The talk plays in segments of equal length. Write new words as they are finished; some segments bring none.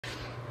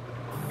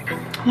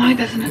Why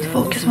doesn't it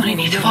focus when I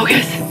need to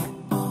focus?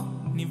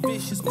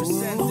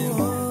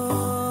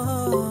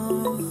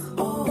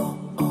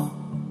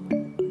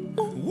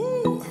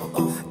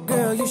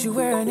 Girl, you should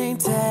wear a name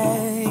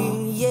tag.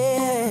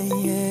 Yeah,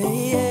 yeah,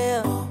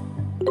 yeah.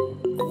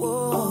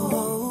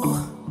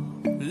 Whoa.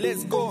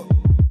 Let's go.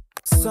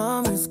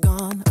 Summer's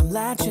gone, I'm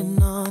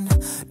latching on.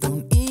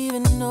 Don't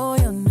even know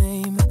your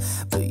name,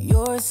 but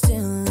you're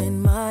still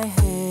in my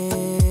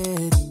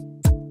head.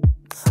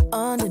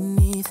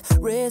 Underneath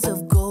rays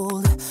of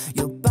gold,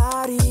 your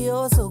body,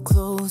 you're so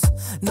close.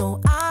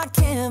 No, I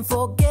can't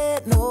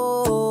forget,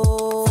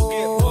 no.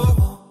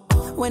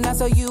 When I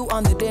saw you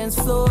on the dance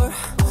floor,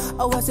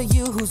 oh, I saw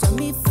you who saw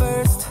me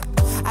first.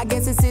 I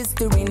guess it's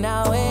history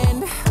now,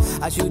 and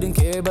I shouldn't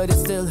care, but it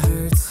still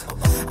hurts.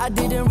 I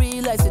didn't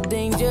realize the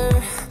danger,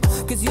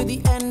 cause you're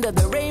the end of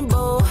the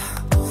rainbow.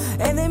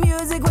 And the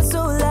music was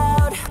so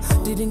loud,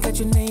 didn't catch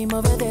your name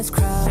over this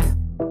crowd.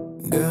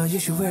 Girl, you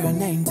should wear a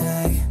name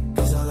tag,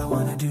 cause all I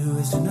wanna do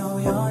is to know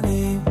your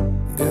name.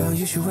 Girl,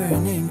 you should wear a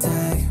name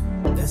tag,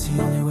 that's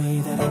the only way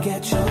that I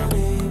get your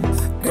name.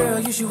 Girl,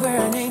 you should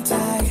wear a name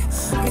tag,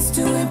 it's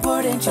too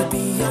important to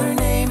be your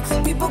name.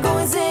 People go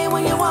insane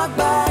when you walk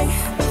by.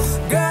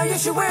 Girl, you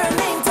should wear a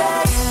name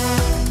tag.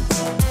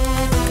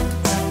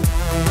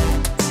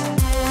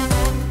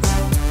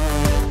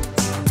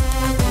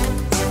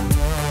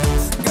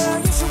 Girl,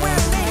 you should wear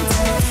a name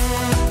tag.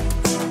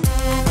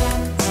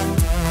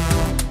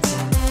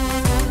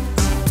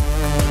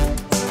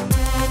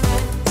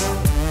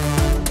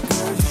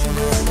 Girl, you should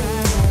wear a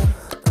name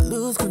tag.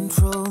 Lose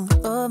control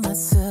of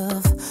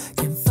myself,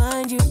 can't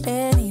find you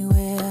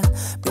anywhere.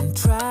 Been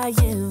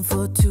trying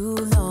for too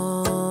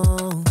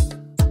long.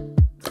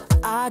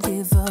 I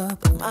give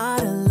up, I'm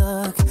out of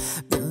luck.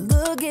 Been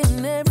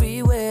looking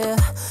everywhere,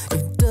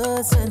 it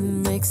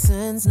doesn't make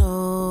sense,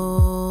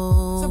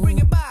 no. So bring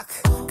it back,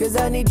 cause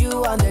I need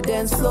you on the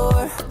dance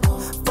floor.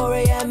 4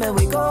 AM and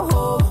we go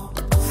home.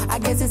 I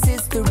guess it's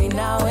history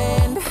now,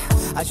 and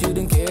I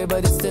shouldn't care,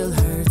 but it still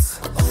hurts.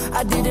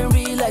 I didn't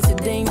realize the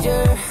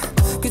danger,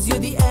 cause you're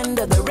the end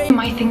of the rain. You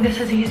might think this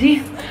is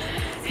easy.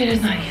 It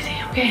is not easy,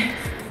 okay?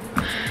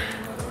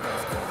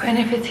 And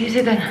if it's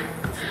easy, then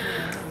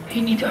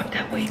you need to up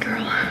that weight,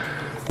 girl.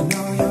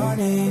 Know your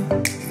name,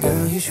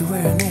 girl, you should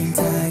wear a name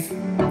tag.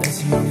 That's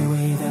the only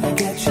way that I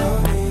get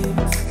your name.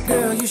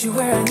 Girl, you should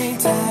wear a name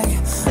tag,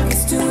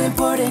 it's too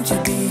important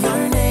to be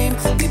your name.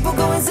 People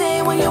go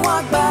insane when you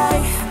walk by.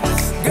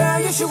 Girl,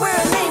 you should wear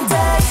a name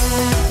tag.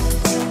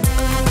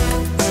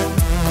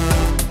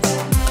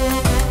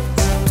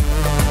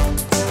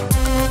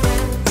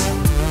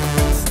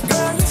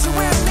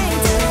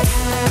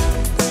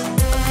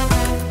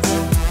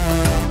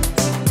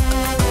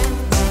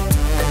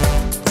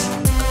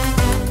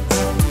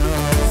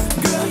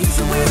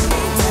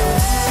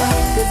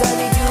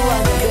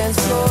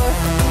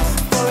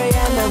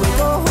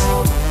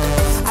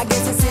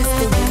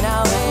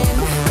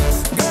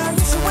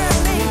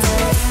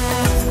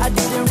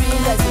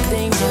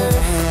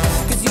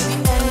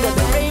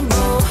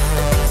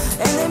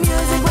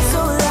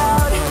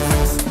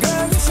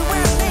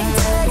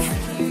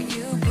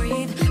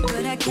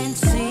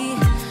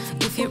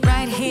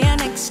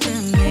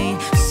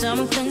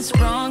 Something's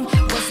wrong,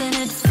 wasn't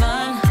it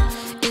fun?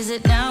 Is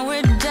it now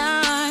we're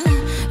done?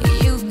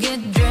 You get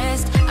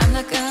dressed, I'm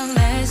like a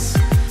mess,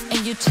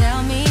 and you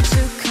tell me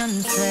to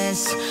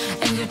confess,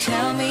 and you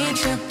tell me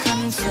to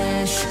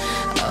confess.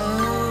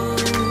 Oh,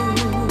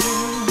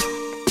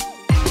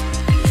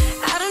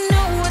 I don't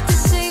know what to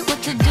say,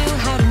 what to do,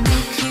 how to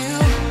make you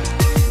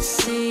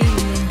see.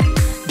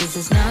 This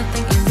is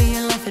nothing in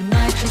real life, it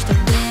might just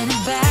have been a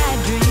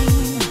bad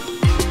dream.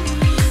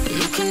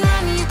 You can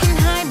run, you can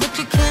hide, but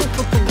you can't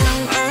put the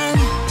blame on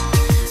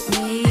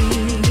me.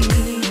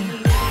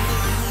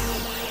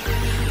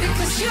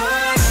 Because you're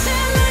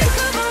acting like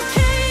a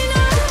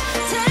volcano,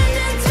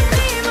 tending to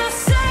be my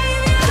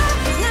savior.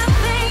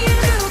 Nothing you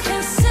do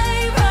can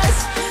save us,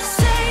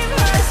 save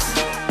us.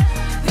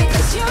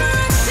 Because you're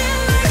acting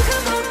like a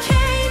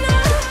volcano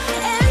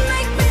and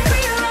make me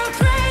feel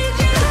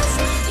outrageous.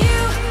 You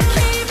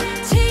keep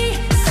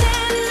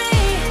teasing me,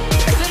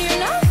 but you're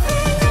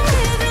nothing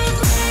without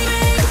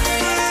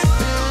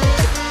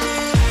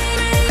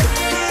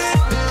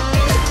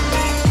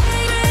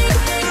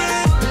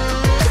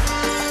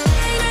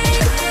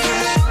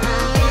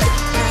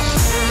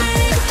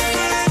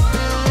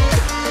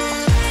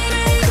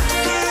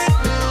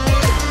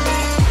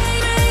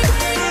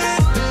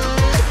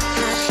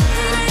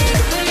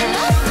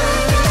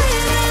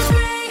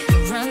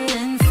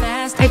running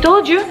fast. I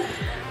told you,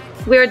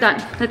 we're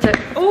done. That's it.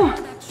 Oh,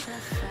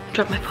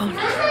 dropped my phone.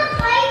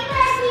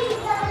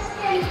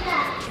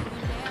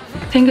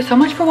 Thank you so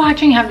much for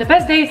watching. Have the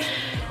best day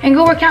and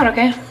go work out,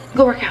 okay?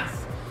 Go work out.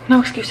 No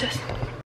excuses.